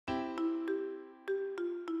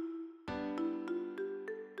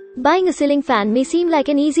Buying a ceiling fan may seem like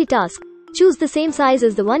an easy task. Choose the same size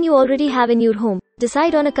as the one you already have in your home,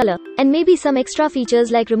 decide on a color, and maybe some extra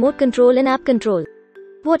features like remote control and app control.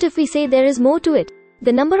 What if we say there is more to it?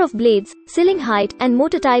 The number of blades, ceiling height, and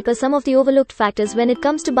motor type are some of the overlooked factors when it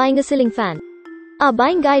comes to buying a ceiling fan. Our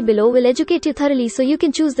buying guide below will educate you thoroughly so you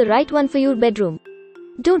can choose the right one for your bedroom.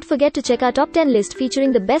 Don't forget to check our top 10 list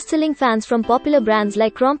featuring the best ceiling fans from popular brands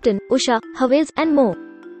like Crompton, Usha, Havells, and more.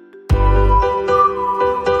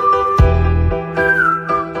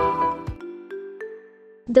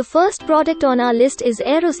 The first product on our list is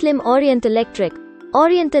Aeroslim Orient Electric.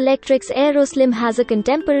 Orient Electric's Aeroslim has a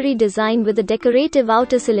contemporary design with a decorative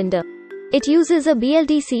outer cylinder. It uses a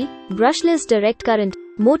BLDC, brushless direct current,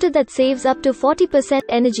 motor that saves up to 40%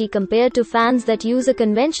 energy compared to fans that use a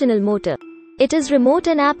conventional motor. It is remote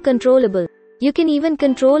and app controllable. You can even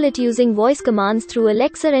control it using voice commands through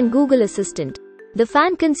Alexa and Google Assistant. The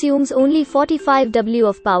fan consumes only 45 W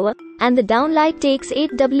of power, and the downlight takes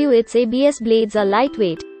 8 W. Its ABS blades are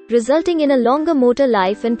lightweight, resulting in a longer motor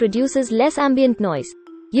life and produces less ambient noise.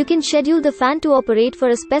 You can schedule the fan to operate for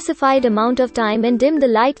a specified amount of time and dim the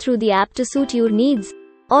light through the app to suit your needs.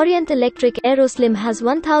 Orient Electric Aeroslim has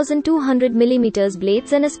 1200 mm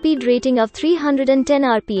blades and a speed rating of 310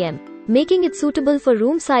 rpm, making it suitable for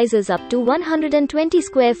room sizes up to 120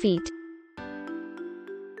 square feet.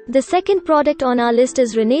 The second product on our list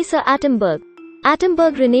is Renesa Atomberg.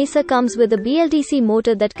 Atomberg Renesa comes with a BLDC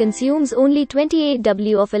motor that consumes only 28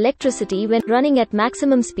 W of electricity when running at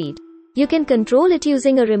maximum speed. You can control it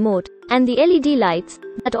using a remote, and the LED lights,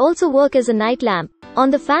 that also work as a night lamp, on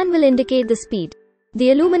the fan will indicate the speed.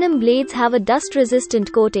 The aluminum blades have a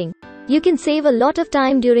dust-resistant coating. You can save a lot of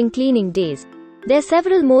time during cleaning days. There are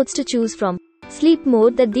several modes to choose from. Sleep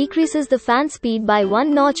mode that decreases the fan speed by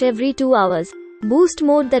 1 notch every 2 hours. Boost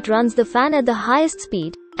mode that runs the fan at the highest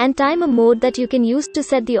speed, and timer mode that you can use to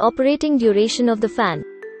set the operating duration of the fan.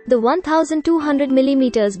 The 1200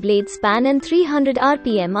 mm blade span and 300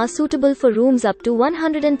 rpm are suitable for rooms up to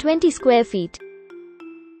 120 square feet.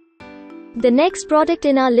 The next product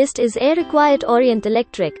in our list is Aeroquiet Orient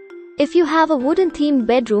Electric. If you have a wooden themed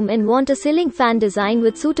bedroom and want a ceiling fan design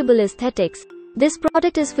with suitable aesthetics, this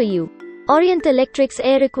product is for you. Orient Electric's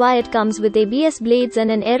Aeroquiet comes with ABS blades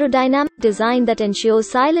and an aerodynamic design that ensures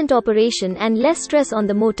silent operation and less stress on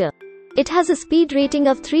the motor. It has a speed rating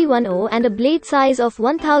of 310 and a blade size of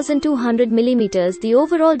 1200 mm. The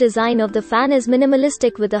overall design of the fan is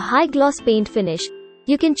minimalistic with a high gloss paint finish.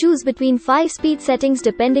 You can choose between 5 speed settings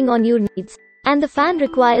depending on your needs, and the fan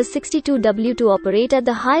requires 62 W to operate at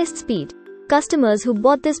the highest speed. Customers who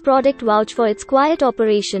bought this product vouch for its quiet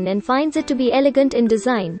operation and finds it to be elegant in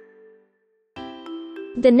design.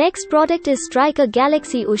 The next product is Striker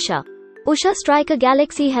Galaxy Usha. Usha Striker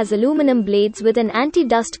Galaxy has aluminum blades with an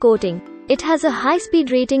anti-dust coating. It has a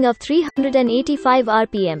high-speed rating of 385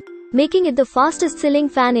 rpm, making it the fastest ceiling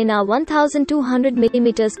fan in our 1200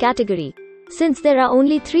 mm category. Since there are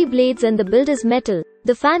only 3 blades and the build is metal,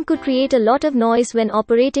 the fan could create a lot of noise when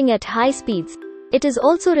operating at high speeds. It is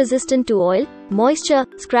also resistant to oil, moisture,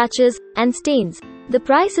 scratches, and stains. The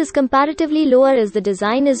price is comparatively lower as the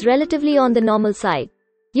design is relatively on the normal side.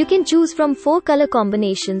 You can choose from 4 color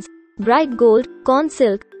combinations: bright gold, corn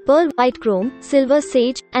silk, pearl white chrome, silver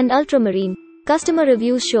sage, and ultramarine. Customer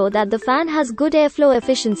reviews show that the fan has good airflow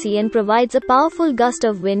efficiency and provides a powerful gust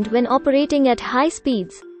of wind when operating at high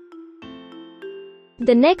speeds.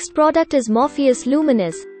 The next product is Morpheus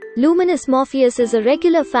Luminous. Luminous Morpheus is a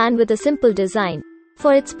regular fan with a simple design.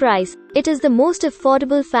 For its price, it is the most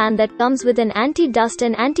affordable fan that comes with an anti-dust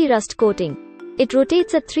and anti-rust coating. It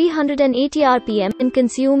rotates at 380 rpm and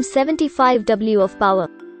consumes 75 W of power.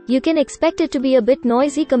 You can expect it to be a bit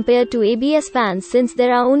noisy compared to ABS fans since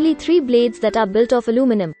there are only 3 blades that are built of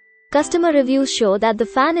aluminum. Customer reviews show that the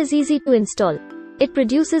fan is easy to install. It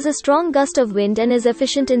produces a strong gust of wind and is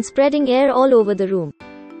efficient in spreading air all over the room.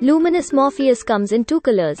 Luminous Morpheus comes in 2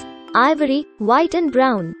 colors: ivory, white and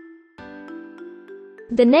brown.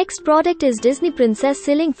 The next product is Disney Princess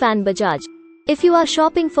Ceiling Fan Bajaj. If you are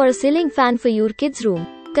shopping for a ceiling fan for your kids' room,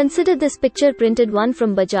 consider this picture printed one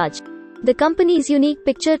from Bajaj. The company's unique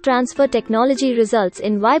picture transfer technology results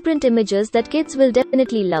in vibrant images that kids will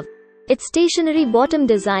definitely love. Its stationary bottom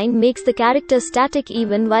design makes the character static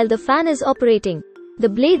even while the fan is operating. The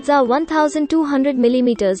blades are 1200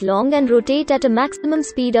 mm long and rotate at a maximum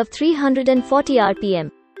speed of 340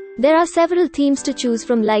 rpm. There are several themes to choose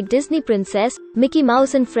from like Disney Princess, Mickey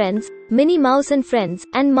Mouse and Friends, Minnie Mouse and Friends,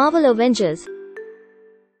 and Marvel Avengers.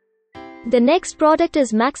 The next product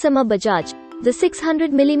is Maxima Bajaj. The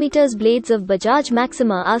 600 mm blades of Bajaj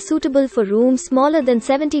Maxima are suitable for rooms smaller than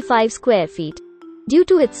 75 square feet. Due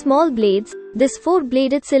to its small blades, this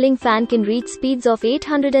 4-bladed ceiling fan can reach speeds of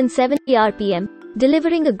 870 rpm,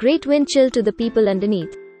 delivering a great wind chill to the people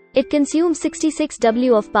underneath. It consumes 66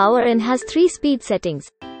 W of power and has 3 speed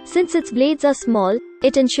settings. Since its blades are small,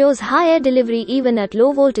 it ensures high air delivery even at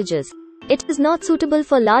low voltages. It is not suitable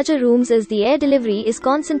for larger rooms as the air delivery is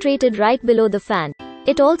concentrated right below the fan.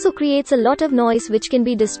 It also creates a lot of noise which can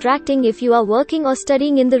be distracting if you are working or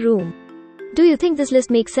studying in the room. Do you think this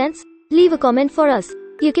list makes sense? Leave a comment for us.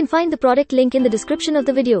 You can find the product link in the description of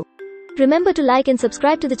the video. Remember to like and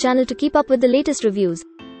subscribe to the channel to keep up with the latest reviews.